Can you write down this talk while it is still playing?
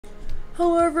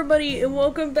Hello everybody and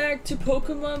welcome back to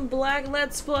Pokemon Black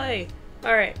Let's Play.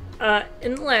 Alright,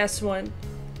 in the last one,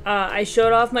 I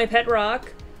showed off my pet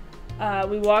rock.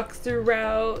 We walked through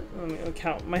route, let me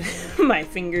count my, my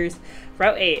fingers.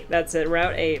 Route 8, that's it,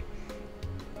 Route 8.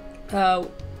 Yeah,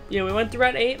 we went through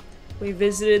Route 8, we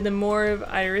visited the Moor of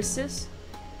Irisis,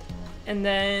 and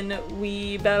then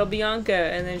we battled Bianca,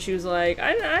 and then she was like,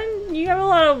 you have a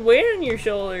lot of weight on your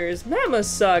shoulders, that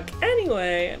must suck.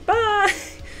 Anyway, bye!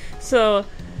 So,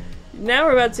 now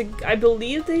we're about to, I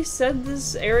believe they said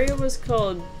this area was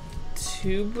called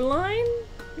Tube Line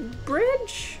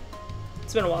Bridge?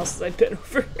 It's been a while since I've been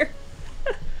over here.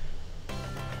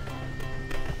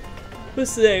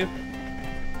 What's today?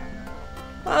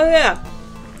 Oh yeah,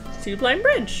 Tube Line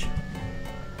Bridge.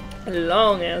 A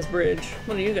long ass bridge.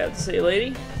 What do you got to say,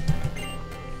 lady?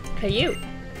 Hey you.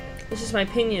 This is my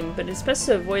opinion, but it's best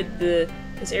to avoid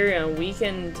this area on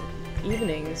weekend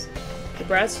evenings. The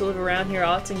brats who live around here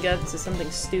often get to something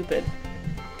stupid.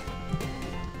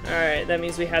 Alright, that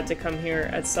means we had to come here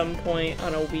at some point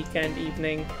on a weekend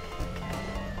evening.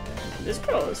 This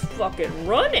girl is fucking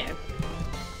running!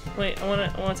 Wait, I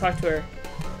wanna talk to her.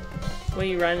 What are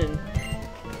you running?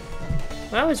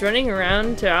 When I was running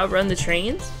around to outrun the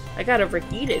trains, I got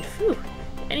overheated. Phew.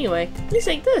 Anyway, please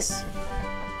take this.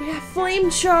 We got flame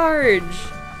charge!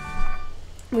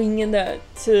 We can give that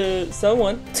to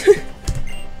someone.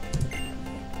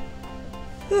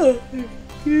 Oh,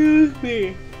 excuse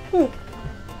me.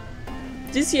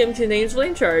 DCM contains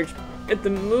flame charge. If the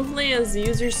move lands, the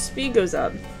user's speed goes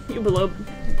up. You blow.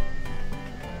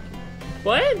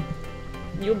 What?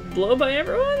 You'll blow by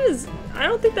everyone? I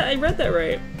don't think that I read that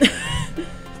right.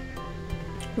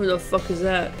 Who the fuck is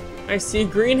that? I see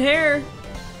green hair.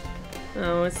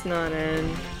 Oh, it's not N.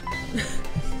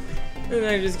 And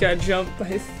I just got jumped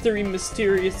by 3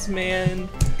 mysterious men.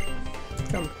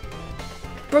 Come.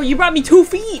 Bro, you brought me 2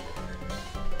 feet!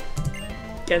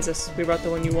 Kansas, we brought the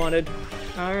one you wanted.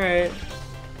 Alright.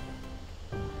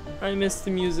 I missed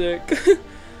the music.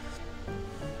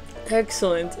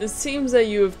 Excellent. It seems that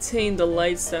you obtained the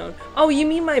Lightstone. Oh, you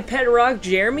mean my pet rock,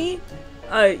 Jeremy?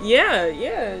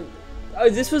 Yeah. Oh,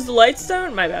 this was the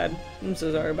Lightstone? My bad. I'm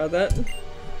so sorry about that.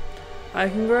 I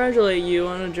congratulate you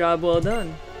on a job well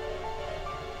done.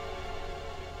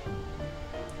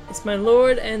 It's my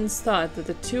Lord N's thought that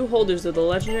the 2 holders of the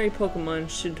legendary Pokemon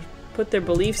should put their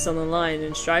beliefs on the line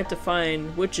and strive to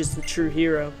find which is the true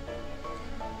hero.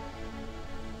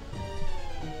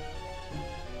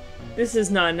 This is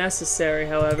not necessary,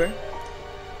 however.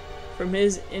 From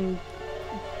his infancy.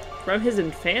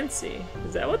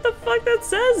 Is that what the fuck that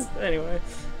says? Anyway.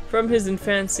 From his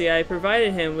infancy, I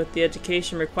provided him with the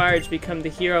education required to become the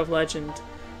hero of legend.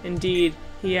 Indeed,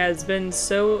 he has been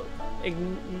so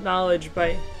acknowledged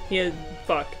by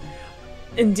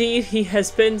Indeed, he has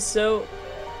been so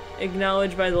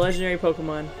acknowledged by the legendary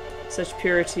Pokemon. Such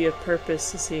purity of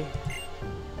purpose is he.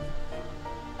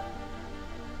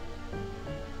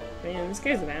 Man, this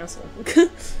guy's an asshole.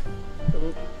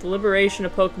 The liberation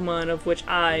of Pokemon of which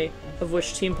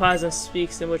Team Plasma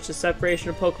speaks, in which the separation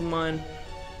of Pokemon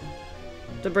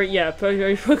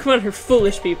Pokemon are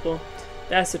foolish people.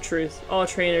 That's the truth. All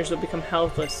trainers will become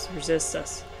helpless, resist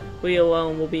us. We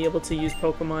alone will be able to use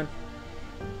Pokemon.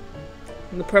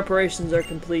 And the preparations are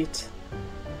complete.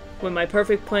 When my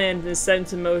perfect plan is set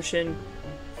into motion,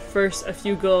 first a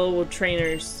few gullible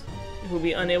trainers who will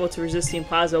be unable to resist Team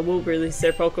Plasma will release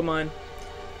their Pokemon.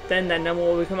 Then that number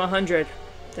will become 100,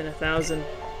 then 1,000.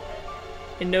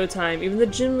 In no time, even the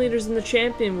gym leaders and the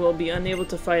champion will be unable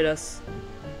to fight us.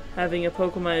 Having a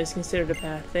Pokemon is considered a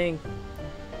bad thing.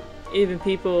 Even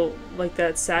people like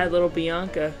that sad little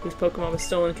Bianca, whose Pokemon was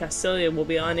stolen in Castelia, will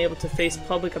be unable to face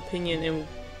public opinion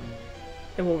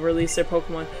and will release their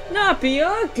Pokemon. Not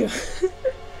Bianca!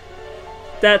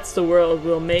 That's the world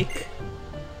we'll make.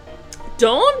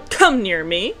 Don't come near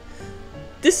me!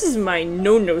 This is my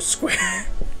no-no square.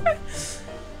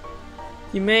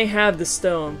 You may have the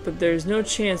stone, but there's no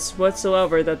chance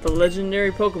whatsoever that the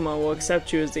legendary Pokemon will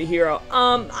accept you as the hero.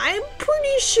 I'm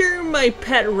pretty sure my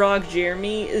pet rock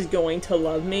Jeremy is going to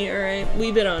love me, alright?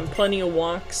 We've been on plenty of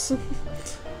walks.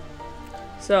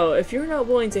 So, if you're not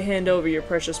willing to hand over your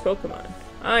precious Pokemon,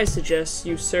 I suggest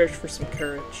you search for some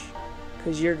courage,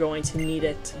 because you're going to need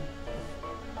it.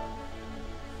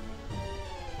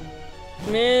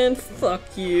 Man, fuck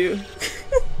you.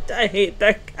 I hate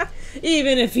that guy.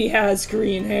 Even if he has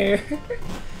green hair.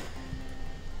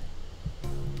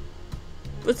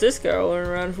 What's this guy rolling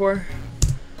around for?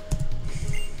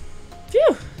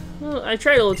 Phew! Well, I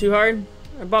tried a little too hard.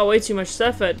 I bought way too much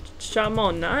stuff at Shop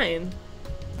Mall 9.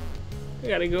 I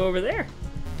gotta go over there.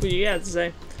 What do you got to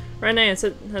say? Right now it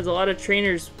has a lot of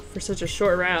trainers for such a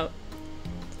short route.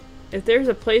 If there's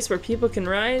a place where people can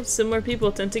ride, similar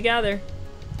people tend to gather.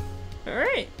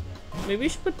 Alright. Maybe we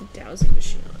should put the dowsing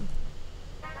machine on.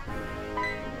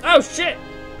 Oh shit!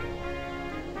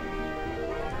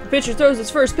 The pitcher throws its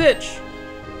first pitch.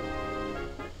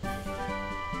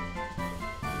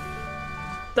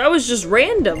 That was just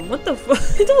random. What the fuck?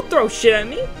 Don't throw shit at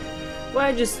me. What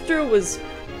I just threw was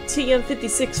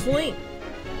TM56 Fling.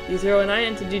 You throw an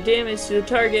item to do damage to the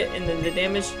target, and then the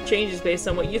damage changes based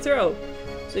on what you throw.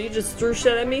 So you just threw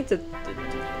shit at me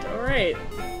Alright.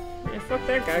 Yeah, fuck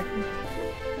that guy.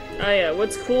 Oh yeah,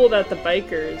 what's cool about the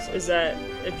bikers is that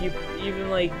if you even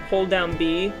like hold down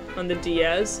B on the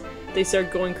DS, they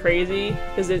start going crazy.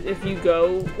 Because if you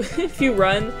go, if you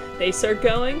run, they start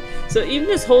going. So even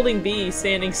just holding B,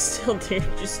 standing still, they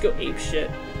just go ape shit.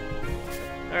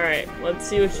 Alright, let's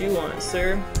see what you want,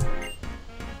 sir.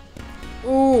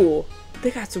 Ooh,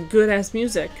 they got some good ass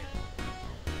music.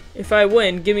 If I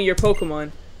win, give me your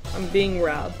Pokemon. I'm being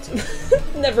robbed.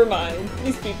 Never mind.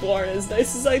 These people aren't as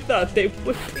nice as I thought they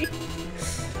would be.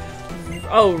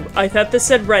 Oh, I thought this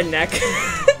said redneck.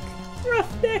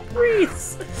 Roughneck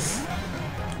Reese.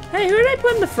 Hey, who did I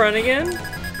put in the front again?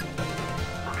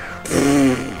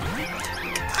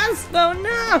 Cosmo,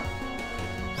 no!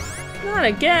 Not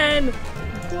again!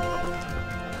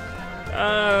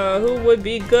 Who would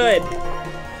be good?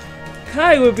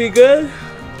 Kai would be good.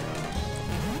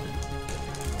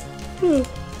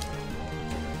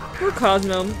 Or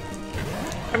Cosmo.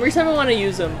 Every time I want to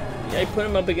use him, I put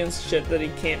him up against shit that he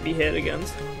can't be hit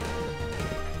against.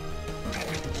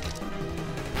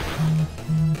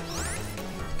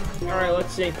 Alright,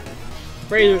 let's see.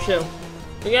 Razor Shell.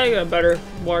 We gotta get a better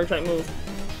water type move.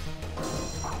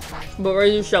 But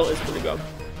Razor Shell is pretty good.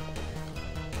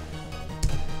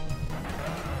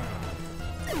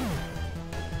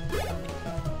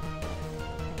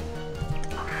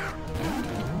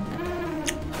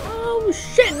 Oh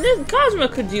shit, this Cosmo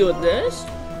could deal with this.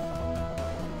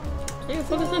 Yeah,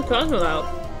 fuck this Cosmo out.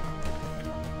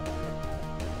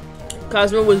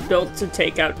 Cosmo was built to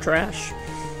take out trash.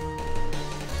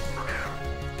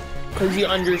 Because he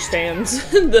understands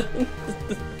the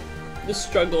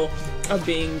struggle of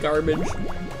being garbage.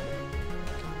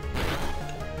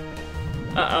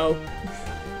 Uh-oh.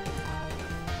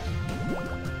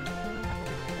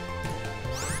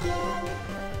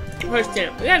 Push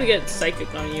stamp. We gotta get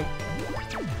psychic on you.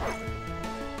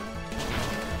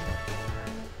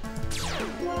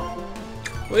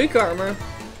 Weak armor.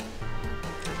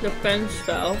 Defense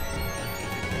fell.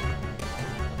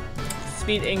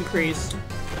 Speed increased.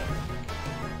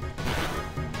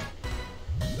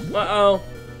 Uh-oh.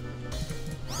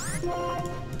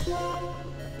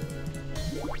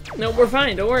 No, we're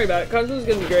fine. Don't worry about it. Cosmo's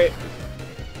gonna be great.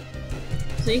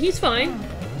 See, he's fine.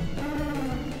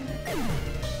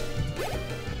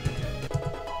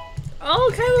 Oh,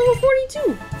 okay, level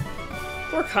 42!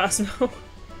 Poor Cosmo.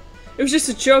 It was just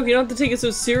a joke. You don't have to take it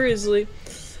so seriously.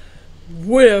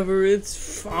 Whatever,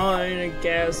 it's fine, I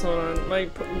guess. Hold on.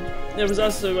 There was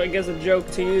also, I guess, a joke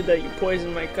to you that you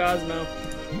poisoned my Cosmo.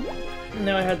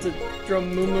 Now I had to throw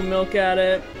Moo Moo Milk at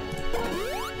it.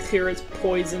 Clear its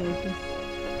poison.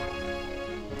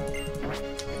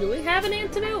 Do we have an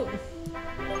antidote?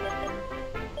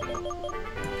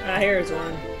 Ah, here's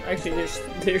one. Actually,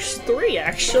 there's three,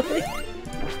 actually.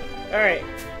 Alright.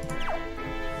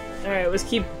 Alright, let's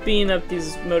keep beating up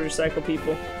these motorcycle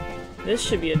people. This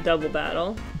should be a double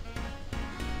battle.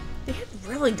 They have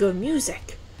really good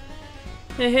music.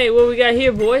 Hey, what we got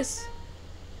here, boys?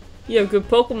 You have good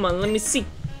Pokemon, let me see.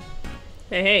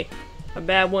 Hey, a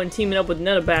bad one teaming up with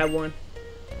another bad one.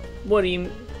 Do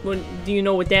you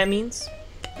know what that means?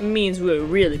 It means we're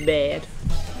really bad.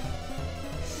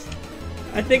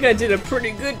 I think I did a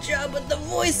pretty good job with the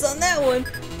voice on that one.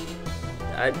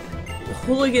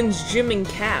 Hooligans Jim and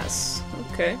Cass.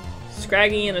 Okay.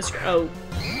 Scraggy and a oh.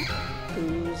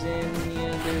 Who's in the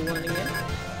other one again?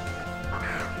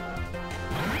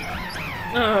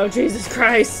 Oh, Jesus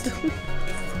Christ.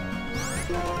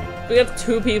 We have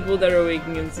two people that are weak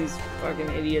against these fucking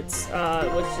idiots.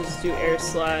 Let's just do Air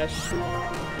Slash.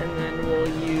 And then we'll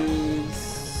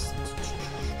use...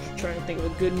 Trying to think of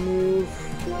a good move.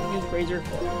 Use Razor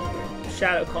Claw.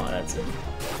 Shadow Claw, that's it.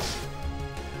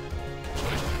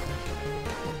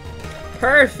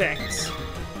 Perfect!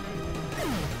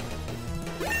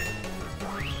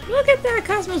 Look at that!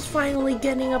 Cosmo's finally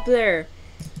getting up there!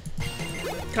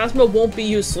 Cosmo won't be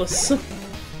useless.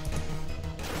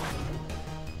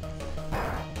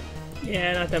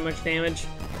 Yeah, not that much damage.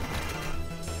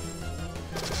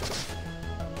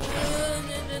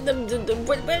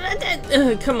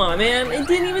 Come on, man. It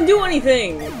didn't even do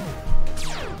anything.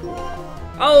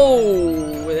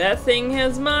 Oh, that thing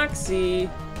has Moxie.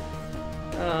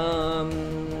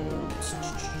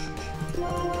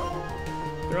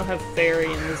 We don't have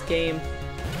Fairy in this game.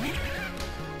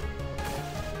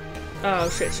 Oh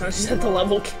shit, Sean's at the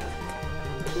level.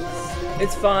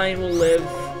 It's fine, we'll live.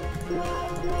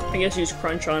 I guess use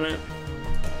Crunch on it.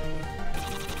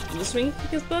 Is this swing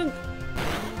kick his bug?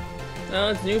 No,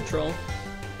 it's neutral.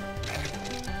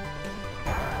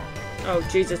 Oh,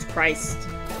 Jesus Christ.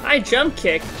 I jump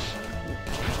kick.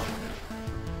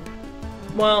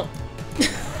 Well,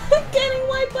 getting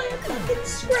wiped by a fucking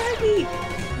Scraggy.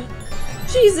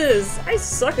 Jesus, I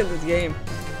suck at this game.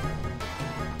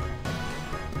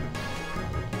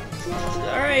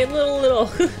 Alright, little.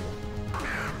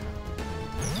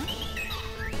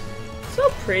 So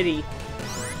pretty.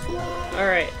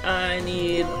 Alright, I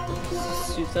need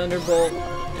to Thunderbolt,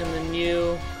 and then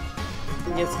you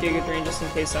gets Giga Drain just in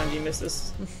case Sanji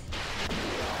misses.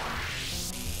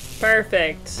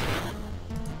 Perfect.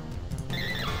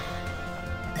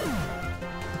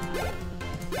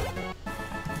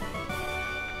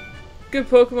 Good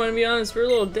Pokemon, to be honest, we're a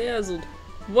little dazzled.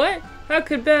 What? How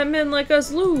could bad men like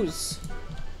us lose?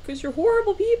 Because you're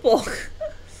horrible people.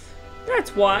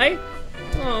 That's why.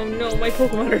 Oh no, my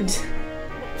Pokemon are dead.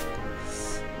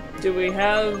 Do we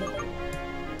have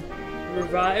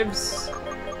revives?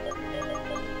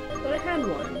 But I had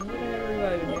one. What did I have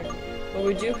revive in here? Well,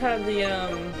 we do have the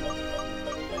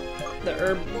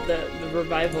herb, the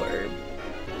revival herb.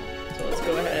 So let's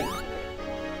go ahead.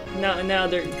 Now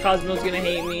Cosmo's gonna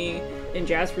hate me, and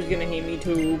Jasper's gonna hate me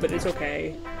too, but it's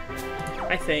okay.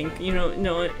 I think. You know,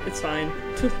 no, it's fine.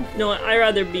 No, I'd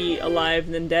rather be alive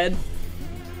than dead.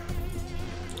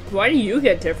 Why do you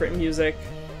get different music?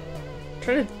 I'm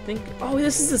trying to think. Oh,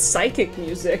 this is the psychic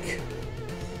music.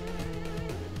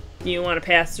 Do you want to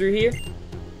pass through here?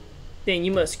 Then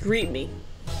you must greet me.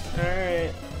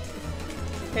 Alright.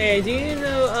 Hey, do you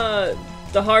know,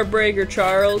 the Heartbreaker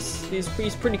Charles? He's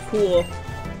pretty cool.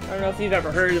 I don't know if you've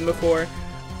ever heard him before.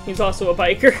 He's also a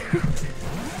biker.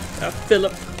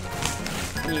 Philip.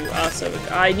 You also.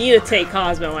 I need to take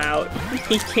Cosmo out.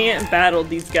 He can't battle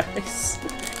these guys.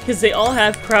 Because they all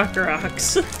have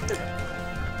Crocorox.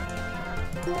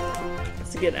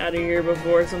 Let's get out of here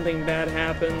before something bad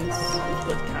happens.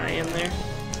 Put Kai in there.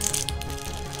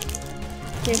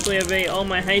 Can't believe I ate all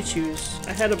my Haichus.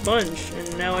 I had a bunch,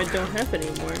 and now I don't have any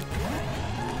more.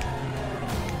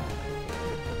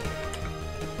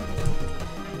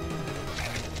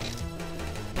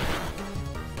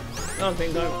 Oh,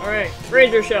 thank God. Alright,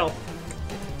 Razor Shell.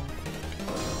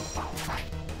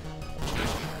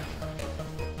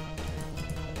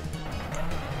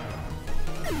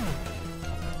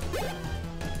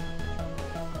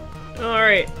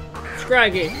 Alright,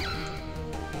 Scraggy.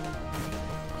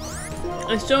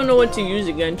 I still don't know what to use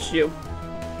against you.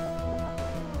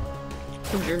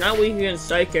 Because you're not weak against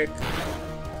Psychic.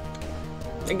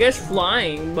 I guess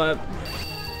Flying, but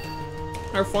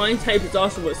our Flying type is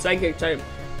also a Psychic type.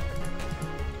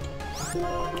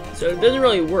 So it doesn't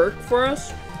really work for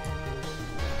us.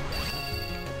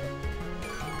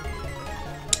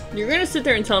 You're gonna sit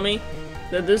there and tell me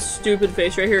that this stupid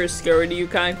face right here is scary to you,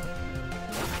 Kai?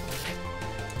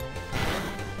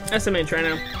 SMH right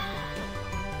now.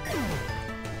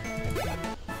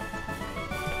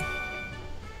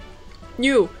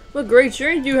 You! What great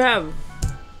strength you have!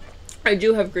 I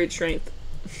do have great strength.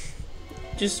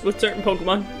 Just with certain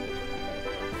Pokemon.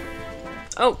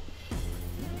 Oh!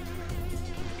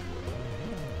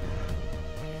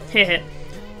 Heh.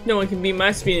 No one can beat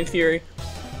my speed and fury.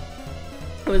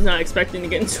 I was not expecting to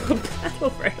get into a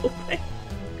battle right away.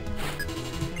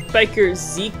 Biker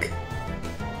Zeke.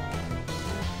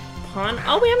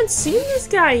 Oh, we haven't seen this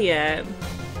guy yet.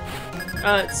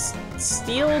 It's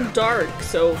Steel Dark,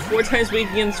 so 4 times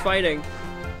weak against fighting.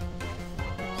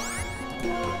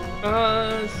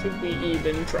 Should we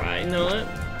even try? No,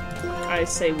 I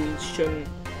say we shouldn't.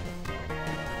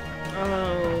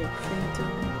 Oh,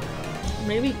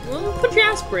 maybe we'll put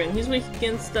Jasper in. He's weak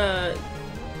against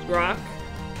rock.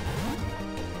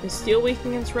 Is Steel weak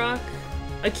against rock?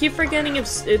 I keep forgetting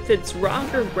if it's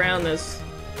rock or ground that's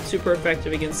super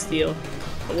effective against Steel,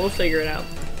 but we'll figure it out.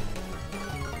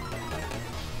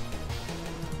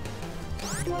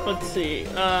 Let's see.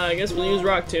 I guess we'll use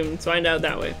Rock Tomb. Let's find out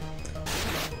that way.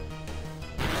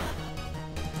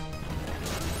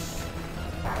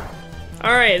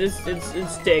 Alright,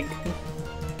 it's Dig.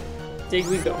 Dig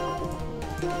we go.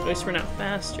 At least we're not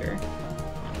faster.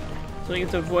 So we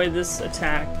get to avoid this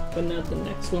attack, but not the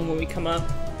next one when we come up.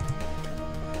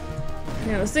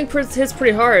 Yeah, this thing hits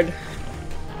pretty hard.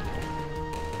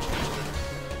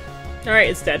 Alright,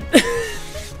 it's dead.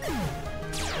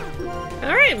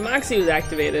 Alright, Moxie was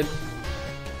activated.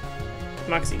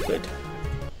 Moxie good.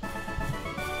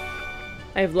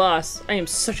 I have lost. I am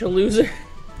such a loser.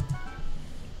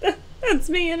 That's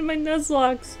me and my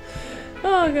Nuzlocke.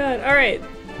 Oh god. Alright.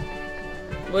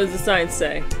 What does the sign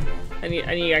say? I need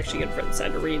to actually get in front of the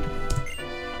sign to read.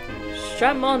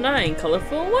 Shop Mall 9.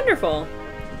 Colorful and wonderful.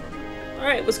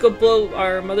 Alright, let's go blow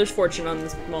our mother's fortune on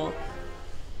this mall.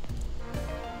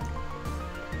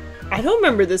 I don't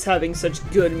remember this having such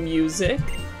good music.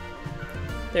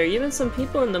 There are even some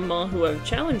people in the mall who have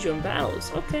challenged you in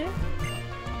battles. Okay.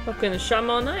 Welcome to Shop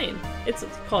Mall 9. It's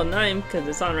called 9 because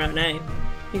it's on Route 9.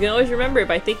 You can always remember it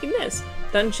by thinking this.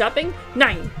 Done shopping?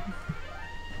 9!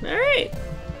 Alright.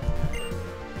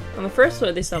 On the first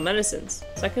floor they sell medicines.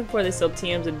 Second floor they sell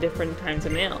TMs and different kinds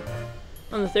of mail.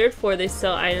 On the third floor they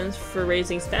sell items for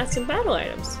raising stats and battle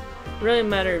items.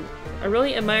 I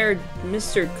really admired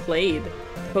Mr. Clade,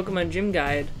 the Pokemon Gym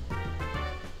Guide.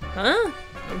 Huh?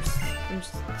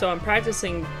 So I'm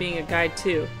practicing being a guide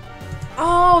too.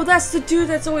 Oh, that's the dude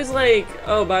that's always like,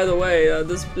 oh, by the way,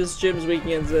 this gym's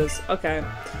weekend's this. Okay.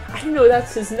 I didn't know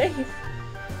that's his name.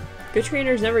 Good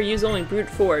trainers never use only brute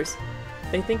force.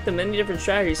 They think the many different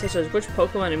strategies, such as which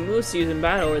Pokemon and moves to use in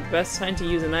battle, are the best time to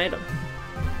use an item.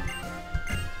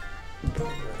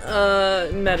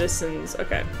 Medicines.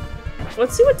 Okay.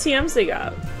 Let's see what TMs they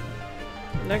got.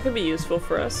 That could be useful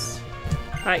for us.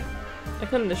 I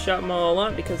come to the shop mall a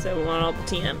lot because I want all the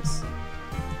TMs.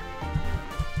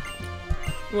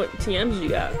 What TMs you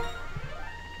got?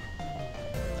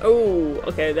 Oh,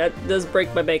 okay, that does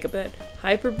break my bank a bit.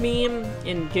 Hyper Beam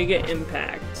and Giga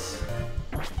Impact.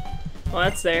 Well,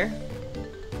 that's there.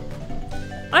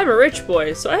 I'm a rich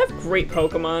boy, so I have great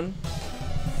Pokemon.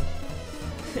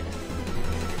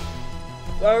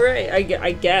 Alright,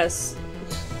 I guess.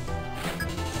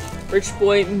 Rich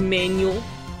boy manual.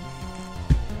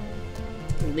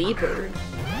 Leopard.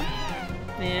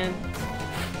 Man.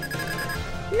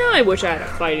 No, I wish I had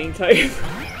a fighting type.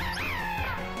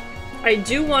 I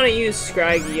do want to use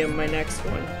Scraggy in my next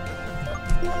one.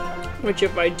 Which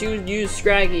if I do use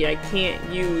Scraggy, I can't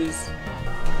use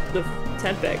the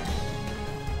Tempest.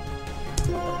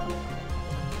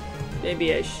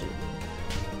 Maybe I should.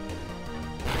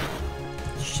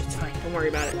 Shit's fine, don't worry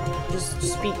about it.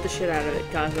 Just beat the shit out of it,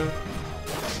 Cosmo.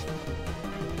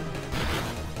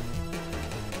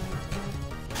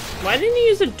 Why didn't he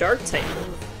use a dark type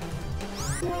move?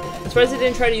 I'm surprised he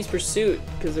didn't try to use Pursuit,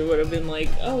 because it would have been like,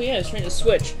 oh yeah, he's trying to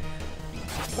switch.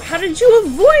 But how did you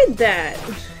avoid that?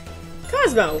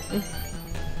 Cosmo!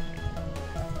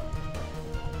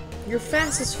 You're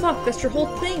fast as fuck, that's your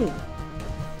whole thing.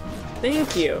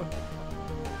 Thank you.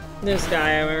 This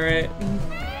guy, am I right?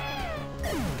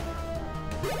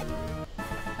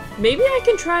 Maybe I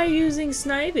can try using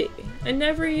Snivy. I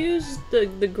never used the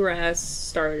grass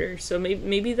starter, so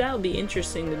maybe that'll be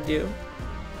interesting to do.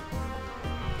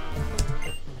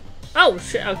 Oh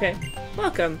shit, okay.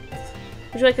 Welcome.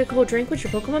 Would you like a cold drink with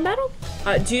your Pokemon battle?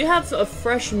 Do you have a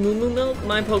fresh Moo Moo milk?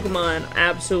 My Pokemon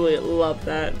absolutely love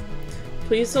that.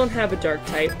 Please don't have a dark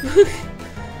type.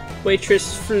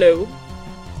 Waitress Flo.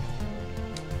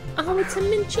 Oh, it's a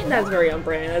Minchie. That's very on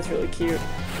brand. That's really cute.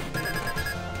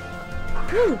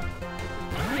 Ooh.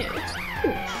 Man, it's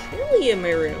chilly in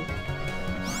my room.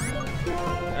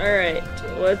 Alright,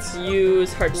 let's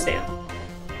use Heart Stamp.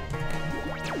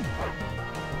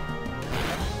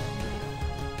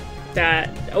 That.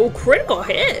 Oh, critical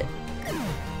hit!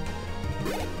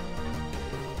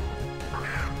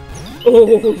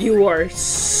 Oh, you are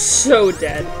so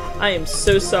dead. I am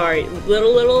so sorry.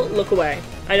 Little, look away.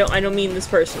 I don't mean this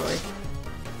personally.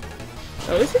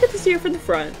 At least we get to see her from the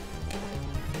front.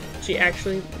 She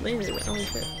actually landed it. Oh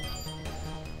shit.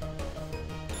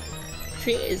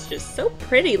 She is just so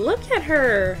pretty. Look at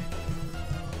her.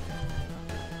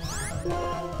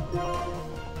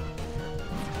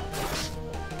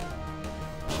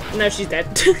 No, she's dead.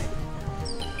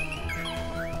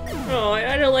 Oh,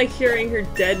 I don't like hearing her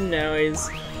dead noise.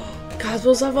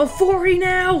 Cosmo's level 40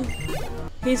 now!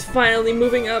 He's finally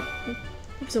moving up.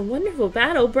 It was a wonderful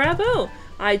battle, bravo!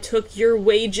 I took your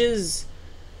wages.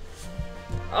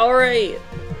 Alright.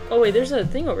 Oh wait, there's a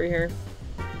thing over here.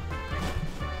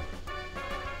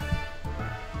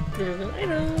 There's an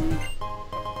item.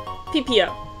 PP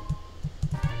up.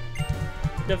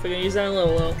 Definitely gonna use that in a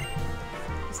little.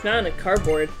 It's not in a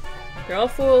cardboard. They're all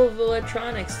full of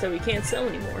electronics that we can't sell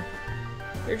anymore.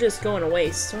 They're just going to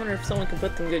waste. I wonder if someone can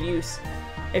put them to good use.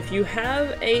 If you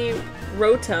have a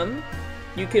Rotom,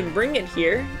 you can bring it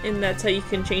here, and that's how you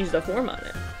can change the form on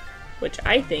it. Which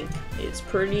I think is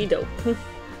pretty dope.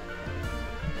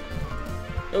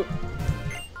 Oh.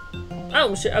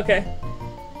 Oh shit, okay.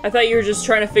 I thought you were just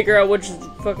trying to figure out which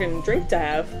fucking drink to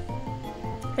have.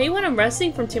 Hey, when I'm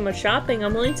resting from too much shopping,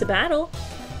 I'm willing to battle.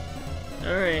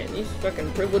 Alright, these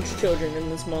fucking privileged children in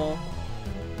this mall.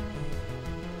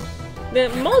 The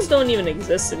malls don't even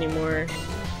exist anymore.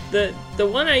 The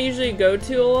one I usually go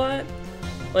to a lot,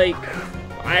 like,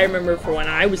 I remember for when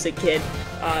I was a kid,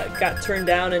 got turned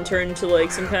down and turned into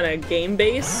like some kind of game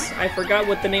base. I forgot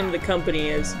what the name of the company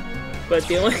is, but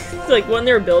the only, like when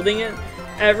they were building it,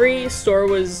 every store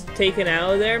was taken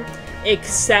out of there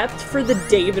except for the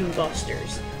Dave &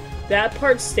 Buster's. That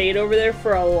part stayed over there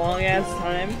for a long ass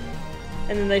time,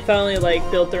 and then they finally like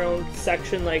built their own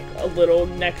section like a little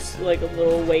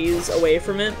ways away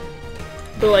from it.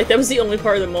 But like that was the only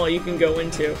part of the mall you can go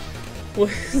into,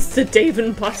 was the Dave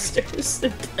 & Buster's to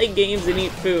play games and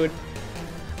eat food.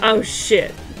 Oh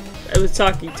shit, I was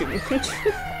talking too much.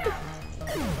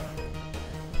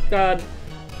 God.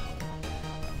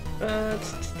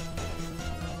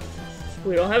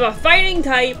 We don't have a fighting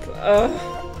type! Oh,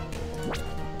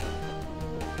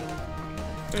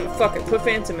 fuck it, put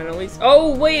Phantom in at least.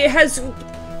 Oh wait, it has...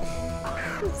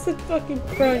 It's a fucking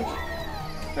crunch.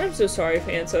 I'm so sorry,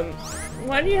 Phantom.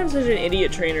 Why do you have such an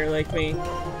idiot trainer like me?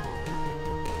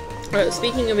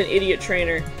 Speaking of an idiot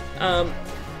trainer,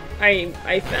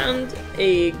 I found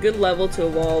a good level to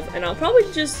evolve, and I'll probably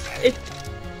just...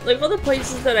 Like, all the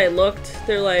places that I looked,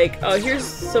 they're like, oh, here's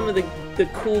some of the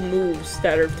cool moves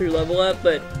that are through level up,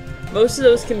 but most of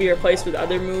those can be replaced with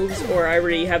other moves, or I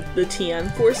already have the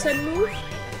TM for said move.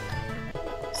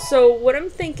 So what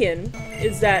I'm thinking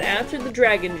is that after the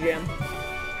Dragon Gym,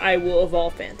 I will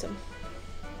evolve Phantom.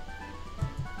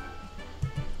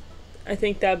 I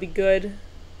think that'd be good.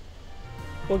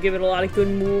 We'll give it a lot of good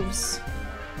moves.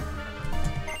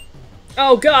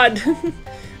 Oh god!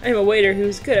 I'm a waiter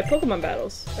who's good at Pokemon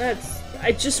battles.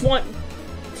 I just want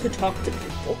to talk to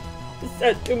people. Is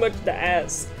that too much to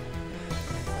ask?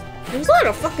 There's a lot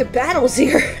of fucking battles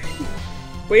here.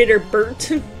 Waiter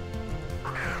Bert.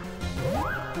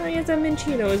 Oh, he has a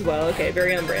Minchino as well. Okay,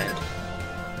 very on brand.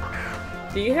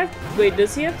 Do you have... Wait,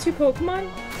 does he have 2 Pokemon?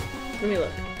 Let me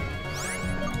look.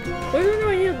 What do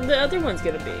I know the other one's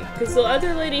gonna be? Because the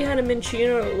other lady had a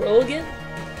Minchino Rolgan,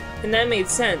 and that made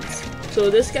sense. So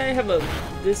this guy have like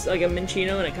a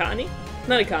Minchino and a Cottonee?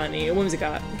 Not a Cottonee, a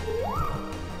Whimsicott.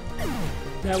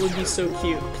 That would be so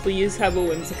cute. Please have a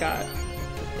Whimsicott.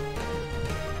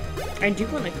 I do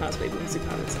want to cosplay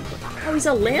Whimsicott at some point. Oh, he's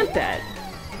a Lampet!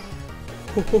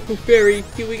 Oh, very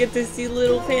cute. We get to see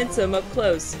little Phantom up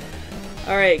close.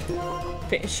 Alright.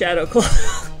 Shadow Claw.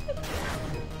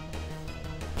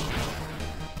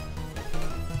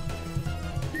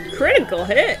 Critical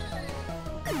hit!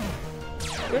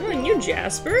 Good on you,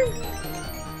 Jasper!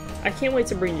 I can't wait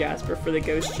to bring Jasper for the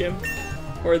Ghost Gym.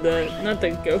 Or not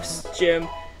the Ghost Gym,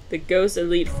 the Ghost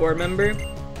Elite 4 member.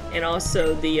 And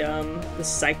also the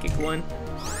Psychic one.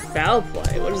 Foul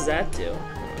Play, what does that do?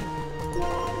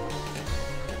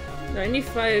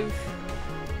 95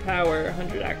 power,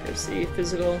 100 accuracy,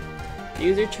 physical. The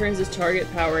user turns his target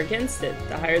power against it.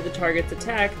 The higher the target's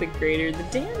attack, the greater the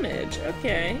damage.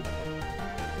 Okay.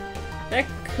 That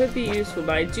could be useful,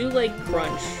 but I do like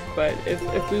Crunch. But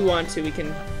if we want to, we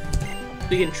can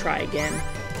try again.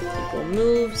 Equal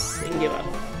moves and give up.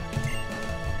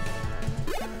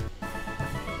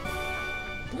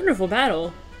 Wonderful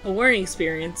battle. A learning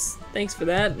experience. Thanks for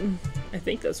that. I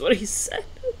think that's what he said.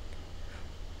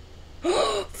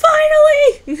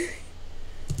 Finally! He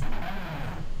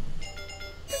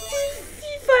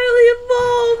finally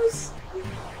evolves!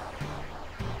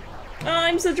 Oh,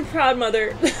 I'm such a proud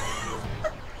mother.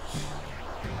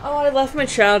 Oh, I left my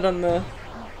child in the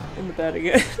bed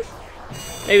again.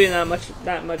 Maybe not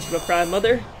that much of a proud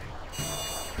mother.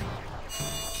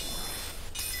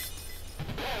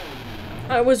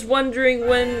 I was wondering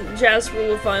when Jasper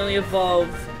will finally evolve.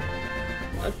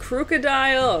 A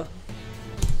crocodile.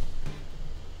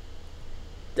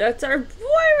 That's our boy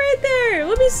right there.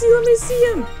 Let me see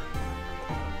him.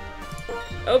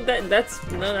 Oh,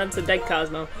 that's a dead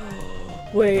Cosmo.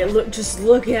 Wait, just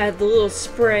look at the little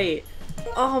spray.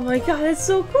 Oh my god, that's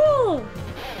so cool.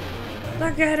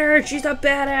 Look at her, she's a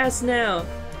badass now.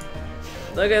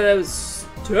 Look at those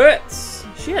tits.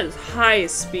 She has high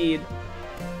speed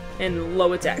and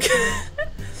low attack.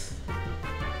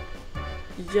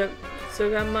 Yep. So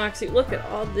got Moxie. Look at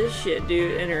all this shit,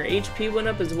 dude. And her HP went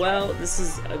up as well. This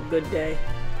is a good day.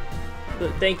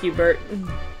 But thank you, Bert.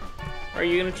 Are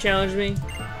you gonna challenge me?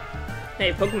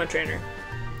 Hey, Pokemon Trainer.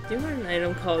 Do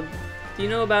you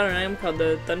know about an item called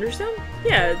the Thunderstone?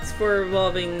 Yeah, it's for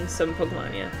evolving some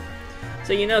Pokemon, yeah.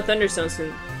 So you know Thunderstones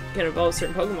can evolve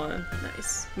certain Pokemon.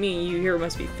 Nice. Me and you here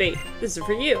must be fate. This is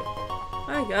for you.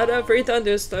 I got a free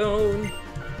Thunderstone.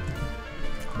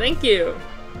 Thank you.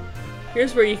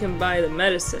 Here's where you can buy the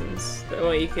medicines. That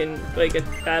way you can like get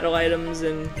battle items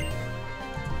and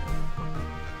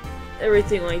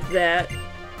everything like that.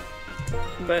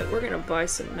 But we're gonna buy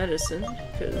some medicine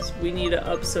because we need to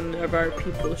up some of our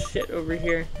people's shit over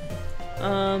here.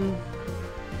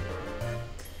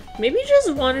 Maybe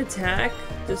just one attack.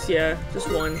 Just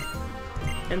one.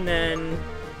 And then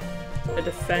a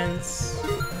defense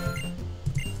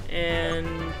and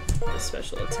a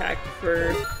special attack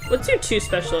for... Let's do 2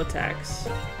 special attacks.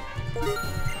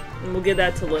 And we'll give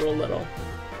that to Little.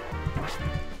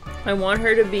 I want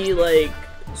her to be, like,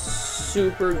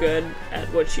 super good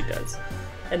at what she does.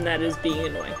 And that is being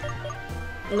annoying.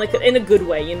 And, like, in a good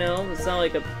way, you know? It's not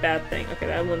like a bad thing. Okay,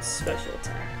 that one's special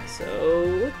attack.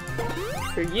 So...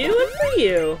 for you and for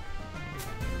you.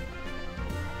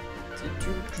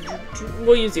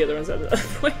 We'll use the other ones at that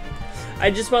point. I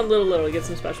just want Little to get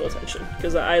some special attention,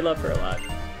 because I love her a lot.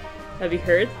 Have you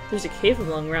heard? There's a cave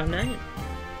along Route 9.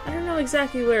 I don't know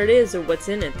exactly where it is or what's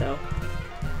in it, though.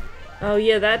 Oh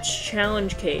yeah, that's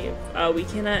Challenge Cave. We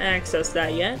cannot access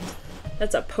that yet.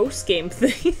 That's a post-game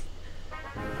thing.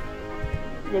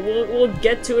 But we'll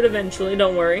get to it eventually,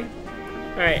 don't worry.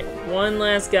 Alright, one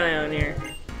last guy on here.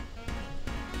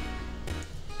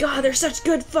 God, there's such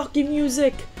good fucking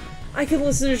music! I can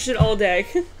listen to shit all day.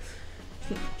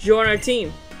 Join our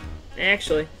team.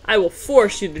 Actually, I will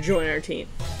force you to join our team.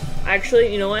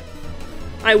 Actually, you know what?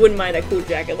 I wouldn't mind a cool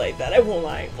jacket like that, I won't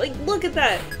lie. Like, look at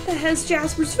that! That has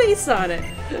Jasper's face on it!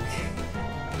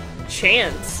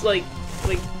 Chance. Like,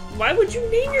 why would you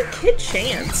name your kid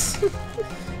Chance?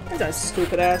 That's a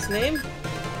stupid-ass name.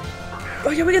 Oh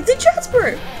yeah, we got the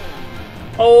Jasper!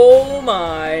 Oh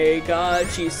my god,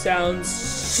 she sounds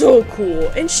so cool.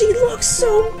 And she looks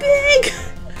so big!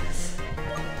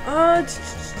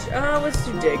 Let's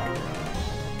do Dig.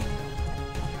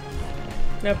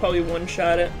 I'll probably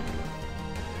one-shot it.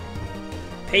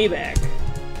 Payback.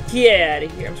 Get out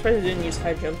of here. I'm surprised I didn't use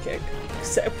high jump kick.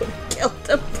 Because I would have killed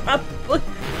him probably.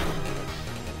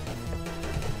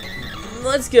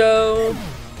 Let's go.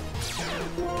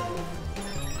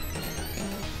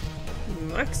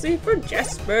 Moxie for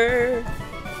Jasper.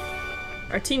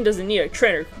 Our team doesn't need a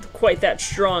trainer quite that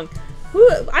strong.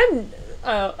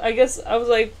 I guess I was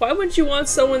like, why wouldn't you want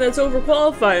someone that's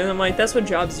overqualified? And I'm like, that's what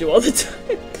jobs do all the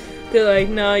time. They're like,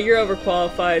 nah, you're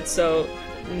overqualified, so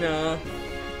nah.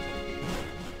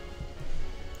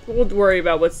 We'll worry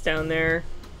about what's down there,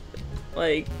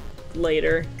 like,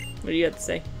 later. What do you have to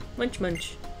say? Munch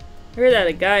munch. I heard that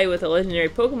a guy with a legendary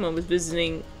Pokemon was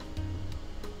visiting...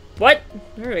 What?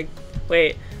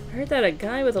 Wait. I heard that a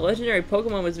guy with a legendary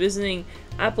Pokemon was visiting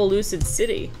Opelucid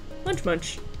City. Munch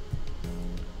munch.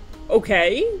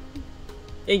 Okay.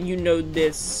 And you know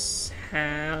this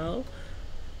how?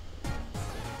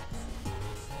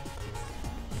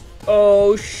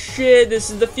 Oh shit, this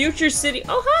is the future city.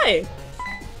 Oh, hi!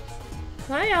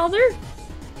 Hi, Alder.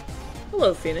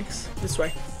 Hello, Phoenix. This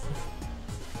way.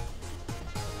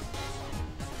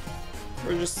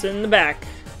 We're just in the back.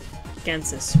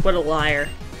 Ghestis. What a liar.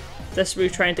 Desperately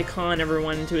trying to con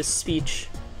everyone into his speech.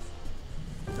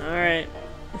 Alright.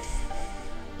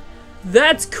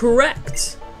 That's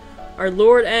correct! Our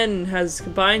Lord N has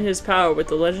combined his power with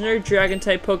the legendary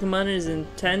Dragon-type Pokemon and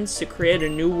intends to create a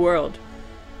new world.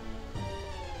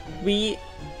 We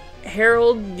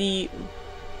herald the...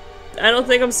 I don't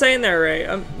think I'm saying that right.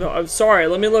 I'm sorry,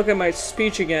 let me look at my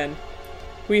speech again.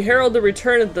 We herald the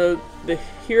return of the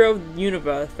hero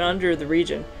Unova, founder of the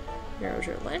region. Heroes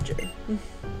are legend.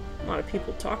 A lot of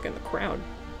people talk in the crowd.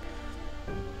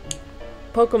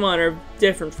 Pokemon are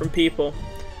different from people.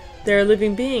 They are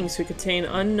living beings who contain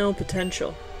unknown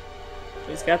potential.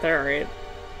 He's got that right.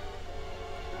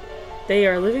 They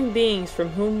are living beings from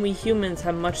whom we humans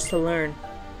have much to learn.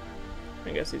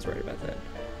 I guess he's right about that.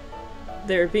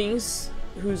 They are beings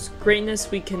whose greatness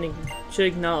we should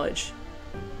acknowledge.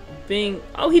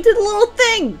 Oh, he did a little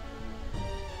thing!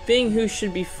 Being who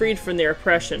should be freed from their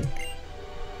oppression.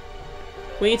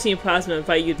 We, Team Plasma,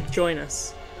 invite you to join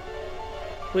us.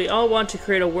 We all want to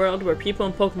create a world where people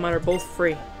and Pokemon are both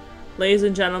free. Ladies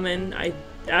and gentlemen, I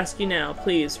ask you now,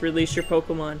 please release your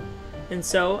Pokemon. And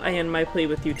so, I end my plea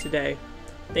with you today.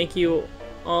 Thank you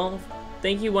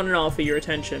one and all for your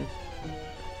attention.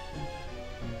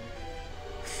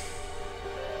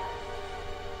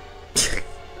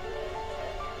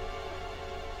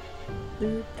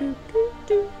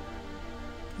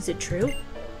 Is it true?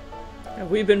 Have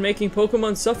we been making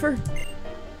Pokemon suffer?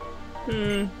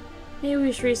 Maybe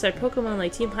we should restart Pokemon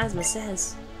like Team Plasma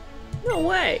says. No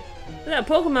way! Without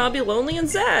Pokemon, I'll be lonely and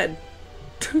sad!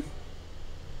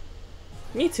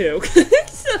 Me too.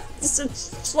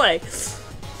 It's like,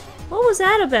 what was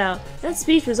that about? That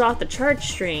speech was off the charts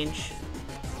strange.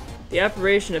 The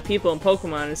operation of people and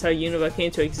Pokemon is how Unova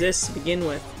came to exist to begin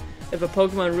with. If a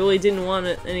Pokemon really didn't want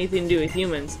anything to do with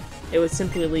humans, it would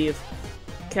simply leave.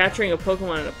 Capturing a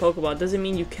Pokemon in a Pokeball doesn't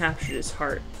mean you captured his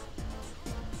heart.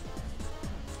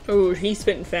 Oh, he's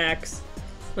spitting facts.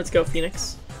 Let's go,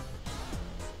 Phoenix.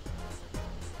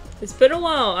 It's been a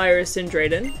while, Iris and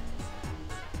Drayden.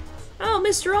 Oh,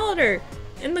 Mr. Alder!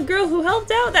 And the girl who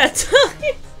helped out that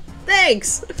time!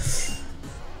 Thanks!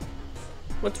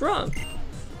 What's wrong?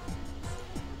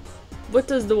 What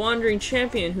does the wandering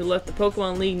champion who left the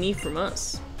Pokemon League need from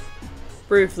us?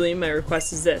 Briefly, my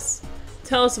request is this.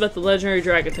 Tell us about the legendary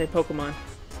Dragon-type Pokemon.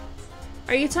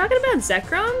 Are you talking about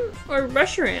Zekrom or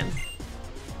Reshiram?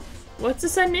 What's the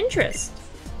sudden interest?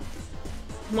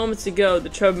 Moments ago, the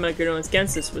troublemaker known as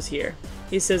Ghestis was here.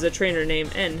 He says a trainer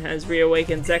named N has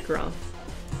reawakened Zekrom.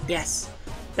 Yes,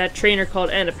 that trainer called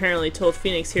N apparently told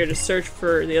Phoenix here to search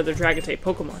for the other Dragon-type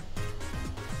Pokemon.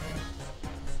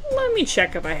 Let me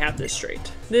check if I have this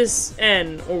straight. This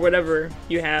N, or whatever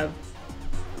you have,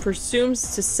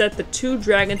 presumes to set the two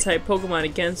Dragon-type Pokemon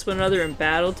against one another in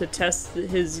battle to test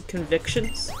his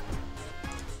convictions.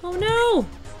 Oh no!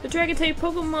 The Dragon-type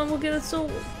Pokemon will get it so...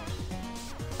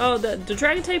 Oh, the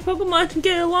Dragon-type Pokemon can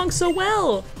get along so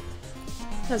well!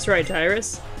 That's right,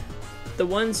 Iris. The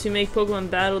ones who make Pokemon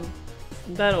battle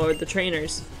are the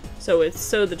trainers. So it's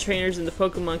so the trainers and the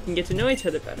Pokemon can get to know each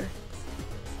other better.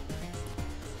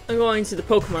 I'm going to the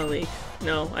Pokemon League.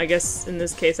 No, I guess in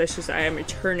this case I am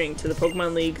returning to the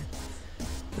Pokemon League.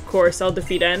 Of course, I'll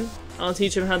defeat N. I'll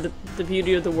teach him how the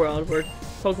beauty of the world, where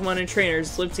Pokemon and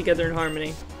trainers live together in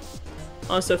harmony.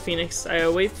 Also, Phoenix, I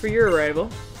await for your arrival.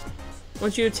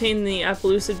 Once you obtain the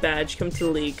Opelucid badge, come to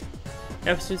the League.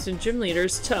 Opelucid gym leader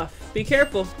is tough. Be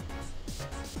careful.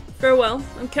 Farewell.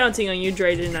 I'm counting on you,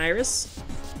 Drayden and Iris.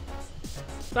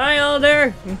 Bye,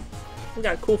 Alder! We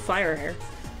got cool fire hair.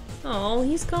 Oh,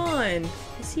 he's gone.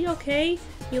 Is he okay?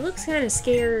 He looks kind of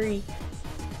scary.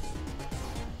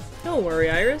 Don't worry,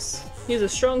 Iris. He's a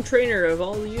strong trainer of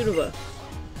all the Unova.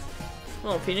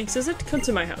 Oh, Phoenix, is it? Come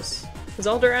to my house. As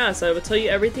Alder asked, I will tell you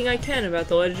everything I can about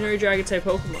the legendary Dragon-type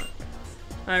Pokemon.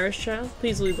 Iris, child,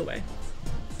 please lead the way.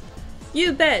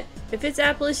 You bet! If it's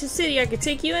Opelucid City, I could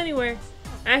take you anywhere.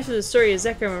 After the story of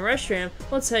Zekrom and Reshiram,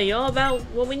 we'll tell you all about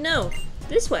what we know.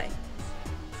 This way.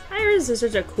 Iris is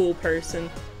such a cool person.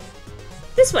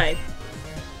 This way.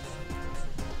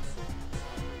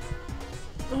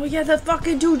 Oh yeah, that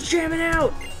fucking dude's jamming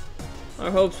out!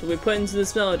 Our hopes will be put into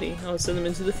this melody. I'll send them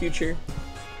into the future.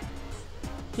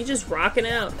 He's just rocking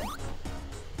out.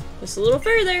 Just a little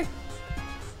further.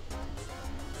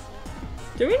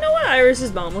 Do we know what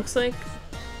Iris's mom looks like?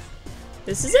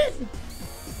 This is it?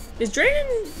 Is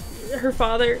Drayden her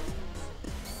father?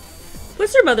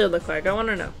 What's her mother look like? I want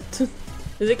to know.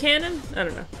 Is it canon? I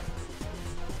don't know.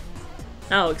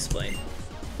 I'll explain.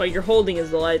 What you're holding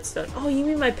is the light stone. Oh, you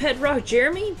mean my pet rock,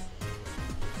 Jeremy?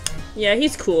 Yeah,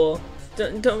 he's cool.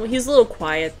 He's a little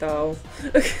quiet though.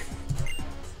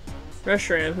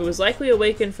 Reshiram, who was likely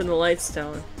awakened from the light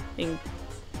stone, and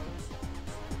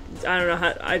I don't know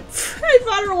how I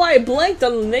don't know why I blanked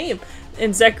on the name.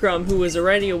 And Zekrom, who was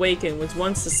already awakened, was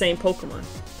once the same Pokemon.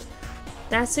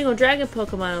 That single dragon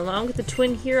Pokemon, along with the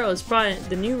twin heroes, brought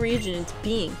the new region into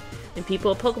being, and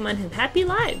people of Pokemon had happy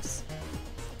lives.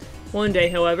 One day,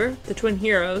 however, the twin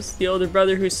heroes, the older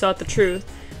brother who sought the truth,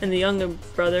 and the younger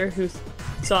brother who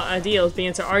sought ideals,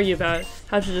 began to argue about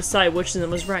how to decide which of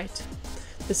them was right.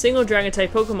 The single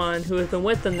dragon-type Pokemon who had been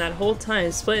with them that whole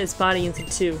time split its body into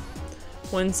two.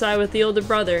 One side with the older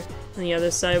brother, and the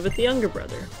other side with the younger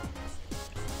brother.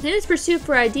 In its pursuit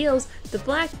for ideals, the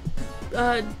black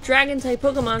dragon-type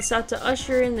Pokemon sought to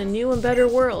usher in the new and better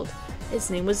world. Its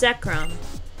name was Zekrom.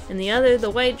 And the other,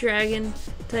 the white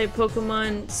dragon-type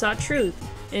Pokemon, sought truth,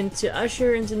 and to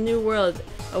usher into the new world,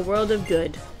 a world of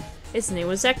good. Its name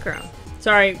was Zekrom.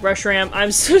 Sorry, Reshiram,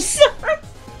 I'm so sorry!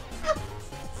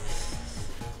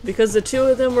 Because the two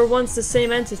of them were once the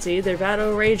same entity, their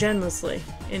battle raged endlessly,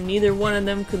 and neither one of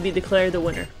them could be declared the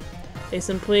winner. They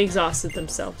simply exhausted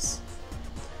themselves.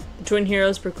 The twin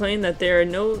heroes proclaimed that there are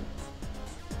no...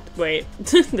 Wait.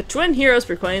 The twin heroes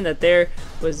proclaimed that there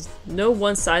was no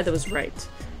one side that was right,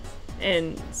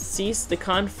 and ceased the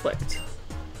conflict.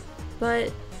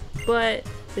 But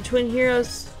the twin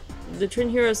heroes'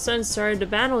 sons started to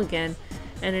battle again,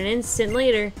 and an instant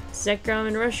later, Zekrom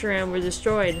and Reshiram were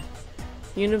destroyed.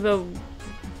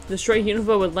 Destroyed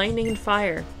Unova with lightning and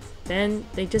fire. Then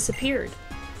they disappeared.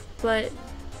 But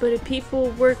if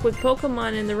people work with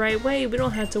Pokemon in the right way, we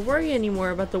don't have to worry anymore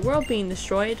about the world being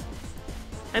destroyed.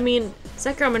 I mean,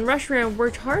 Zekrom and Reshiram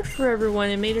worked hard for everyone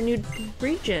and made a new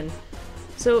region.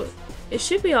 So, it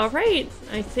should be alright,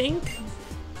 I think.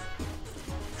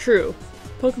 True.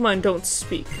 Pokemon don't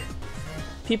speak.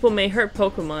 People may hurt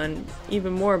Pokemon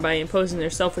even more by imposing their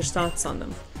selfish thoughts on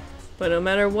them. But no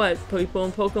matter what, people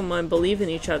in Pokemon believe in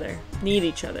each other, need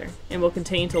each other, and will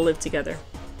continue to live together.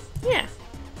 Yeah.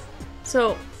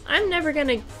 So, I'm never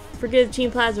gonna forgive Team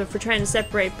Plasma for trying to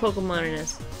separate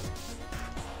Pokemon-ness.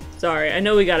 Sorry, I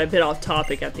know we got a bit off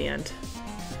topic at the end.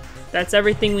 That's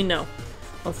everything we know.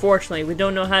 Unfortunately, we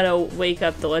don't know how to wake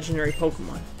up the legendary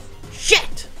Pokemon.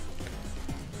 Shit!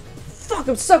 Fuck,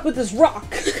 I'm stuck with this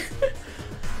rock!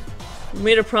 We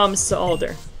made a promise to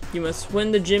Alder. You must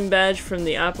win the gym badge from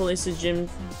the Opelucid gym,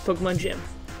 Pokemon gym.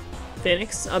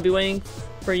 Phoenix, I'll be waiting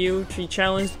for you to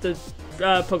challenge the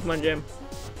Pokemon gym.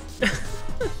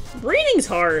 Reading's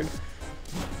hard!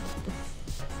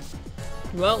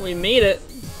 Well, we made it.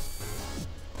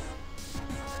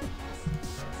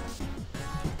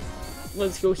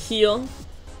 Let's go heal.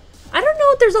 I don't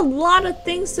know if there's a lot of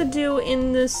things to do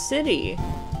in this city.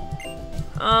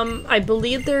 I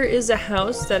believe there is a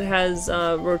house that has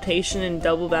rotation and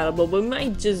double battle, but we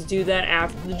might just do that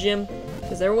after the gym,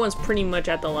 because everyone's pretty much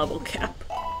at the level cap.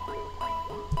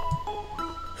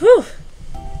 Whew!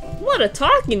 A lot of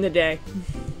talking today.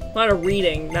 A lot of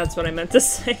reading, that's what I meant to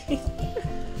say.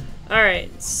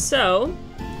 Alright, so...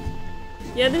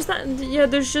 yeah,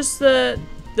 there's just the...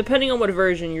 depending on what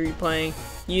version you're playing,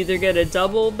 you either get a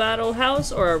double battle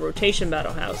house or a rotation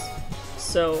battle house.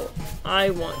 So, I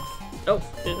want... oh,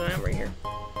 there's an item right here.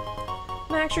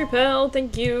 Max Repel,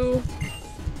 thank you.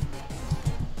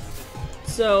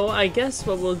 So, I guess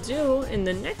what we'll do in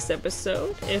the next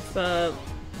episode, if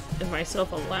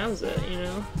myself allows it, you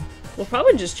know, we'll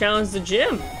probably just challenge the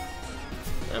gym.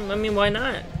 I mean, why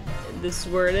not? This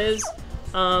is where it is.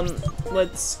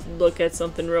 Let's look at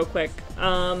something real quick.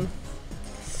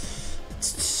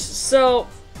 So,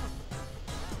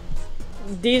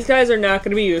 these guys are not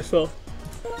going to be useful.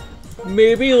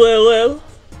 Maybe Lil.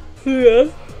 Yeah.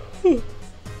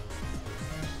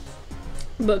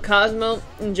 But Cosmo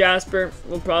and Jasper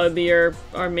will probably be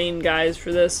our main guys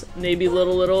for this. Maybe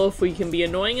Little if we can be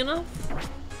annoying enough.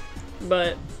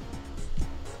 But,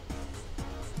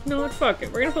 no, fuck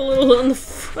it. We're gonna put Little in the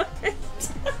front.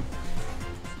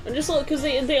 I'm just because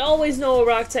they always know a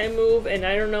rock type move, and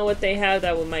I don't know what they have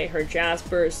that might hurt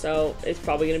Jasper, so it's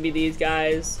probably gonna be these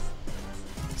guys.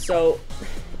 So,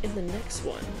 in the next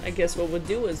one, I guess what we'll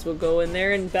do is we'll go in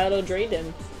there and battle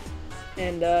Drayden.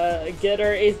 And get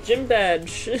our 8th gym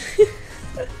badge.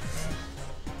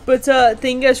 But thank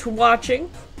you guys for watching.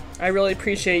 I really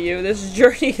appreciate you. This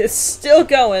journey is still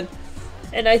going.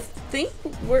 And I think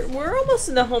we're almost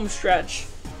in the home stretch.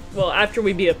 Well, after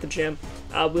we beat up the gym,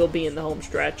 we'll be in the home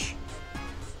stretch.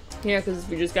 Yeah, because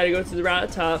we just gotta go through the route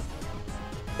at top.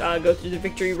 Go through the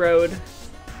victory road.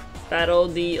 Battle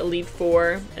the Elite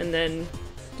Four. And then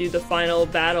do the final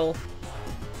battle.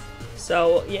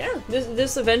 So, yeah,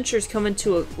 this adventure's coming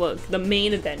to a... well, the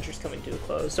main adventure's coming to a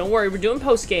close. Don't worry, we're doing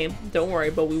post-game. Don't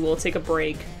worry, but we will take a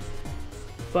break.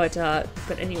 But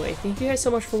anyway, thank you guys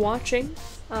so much for watching.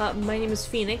 My name is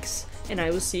Phoenix, and I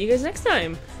will see you guys next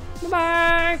time.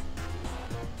 Bye-bye!